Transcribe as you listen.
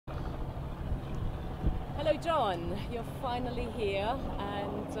Hello John, you're finally here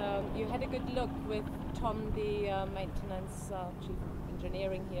and you had a good look with Tom, the maintenance chief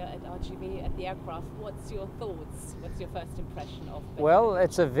engineering here at RGV at the aircraft. What's your thoughts? What's your first impression of it? Well,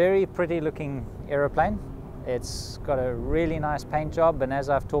 it's a very pretty looking aeroplane. It's got a really nice paint job, and as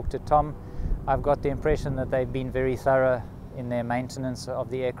I've talked to Tom, I've got the impression that they've been very thorough in their maintenance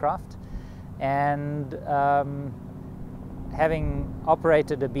of the aircraft. And having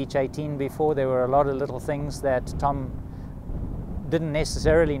operated a Beech 18 before, there were a lot of little things that Tom didn't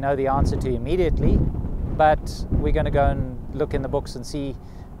necessarily know the answer to immediately, but we're going to go and look in the books and see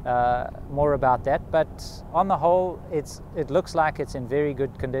more about that. But on the whole, it looks like it's in very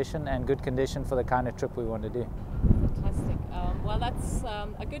good condition, and good condition for the kind of trip we want to do. Fantastic. Well, that's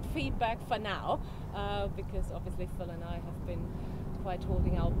a good feedback for now, because obviously Phil and I have been quite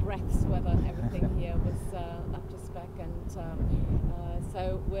holding our breaths whether everything here was up to spec, and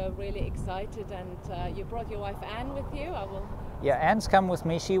so we're really excited. And you brought your wife Anne with you. Yeah, Anne's come with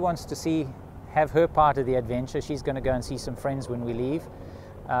me. She wants to have her part of the adventure. She's going to go and see some friends when we leave,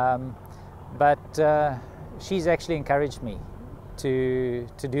 but she's actually encouraged me to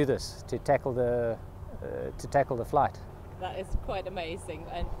do this, to tackle the flight. That is quite amazing,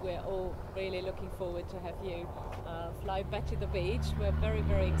 and we're all really looking forward to have you fly back to the beach. We're very,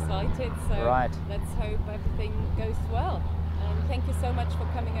 very excited, so right. Let's hope everything goes well. And thank you so much for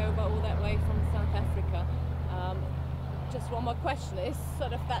coming over all that way from South Africa. Just one more question, is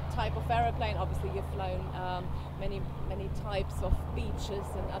sort of that type of aeroplane, obviously you've flown many types of Beeches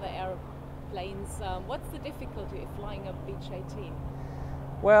and other airplanes. What's the difficulty of flying a Beech 18?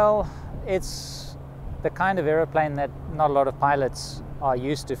 Well, it's the kind of aeroplane that not a lot of pilots are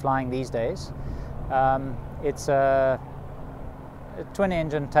used to flying these days. It's a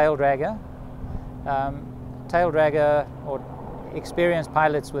twin-engine tail dragger. Tail dragger, or experienced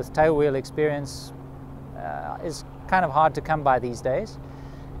pilots with tail wheel experience, is kind of hard to come by these days.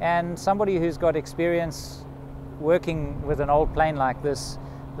 And somebody who's got experience working with an old plane like this,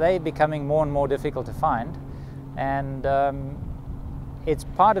 they're becoming more and more difficult to find. And it's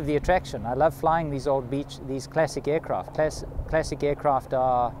part of the attraction. I love flying these old these classic aircraft. Classic aircraft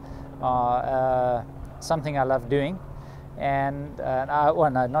are something I love doing, and well,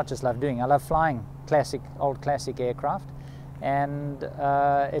 no, not just love doing. I love flying old classic aircraft, and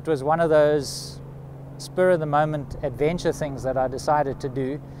it was one of those spur-of-the-moment adventure things that I decided to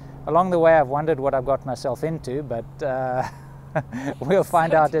do. Along the way, I've wondered what I've got myself into, but we'll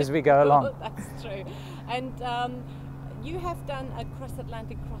find out as we go along. That's true. And you have done a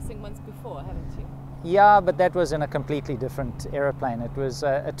cross-Atlantic crossing once before, haven't you? Yeah, but that was in a completely different aeroplane. It was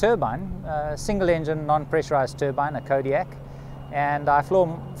a turbine, a single-engine, non-pressurized turbine, a Kodiak, and I flew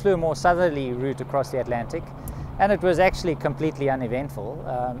a more southerly route across the Atlantic, and it was actually completely uneventful,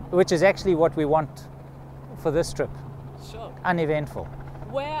 which is actually what we want for this trip. Sure. Uneventful.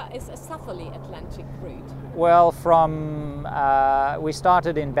 Where is a southerly Atlantic route? Well, we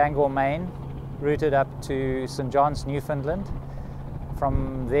started in Bangor, Maine, routed up to St. John's, Newfoundland,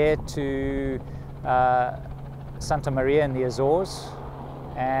 from there to Santa Maria in the Azores,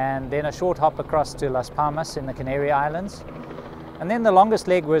 and then a short hop across to Las Palmas in the Canary Islands. And then the longest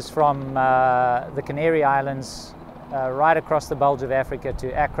leg was from the Canary Islands right across the bulge of Africa to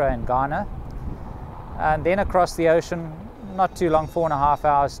Accra in Ghana, and then across the ocean, not too long, 4.5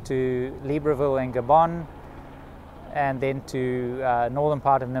 hours, to Libreville in Gabon, and then to northern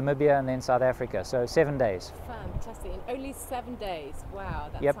part of Namibia, and then South Africa. So 7 days. Fantastic. In only 7 days. Wow,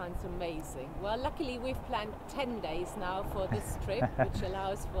 that Yep. sounds amazing. Well, luckily we've planned 10 days now for this trip, which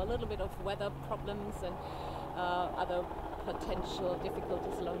allows for a little bit of weather problems and other potential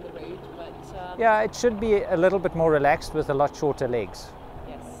difficulties along the route. But yeah, it should be a little bit more relaxed with a lot shorter legs.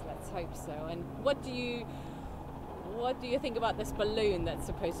 yes, let's hope so. And what do you think about this balloon that's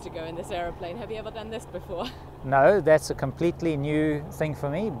supposed to go in this aeroplane? Have you ever done this before? No, that's a completely new thing for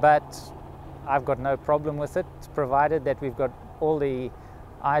me, but I've got no problem with it, provided that we've got all the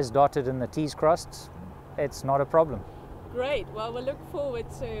I's dotted and the T's crossed. It's not a problem. Great. Well, we'll look forward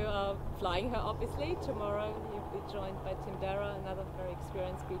to flying her, obviously. Tomorrow you'll be joined by Tim Darragh, another very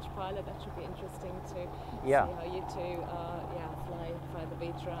experienced Beech pilot. That should be interesting to see how you two fly the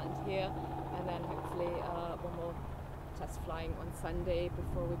Beech around here. And then hopefully one more test flying on Sunday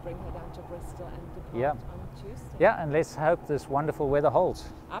before we bring her down to Bristol and depart on Tuesday. Yeah, and let's hope this wonderful weather holds.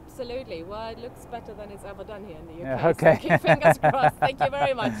 Absolutely. Well, it looks better than it's ever done here in the UK. Yeah, okay. So keep fingers crossed. Thank you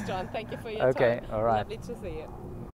very much, John. Thank you for your time. Okay, all right. Lovely to see you.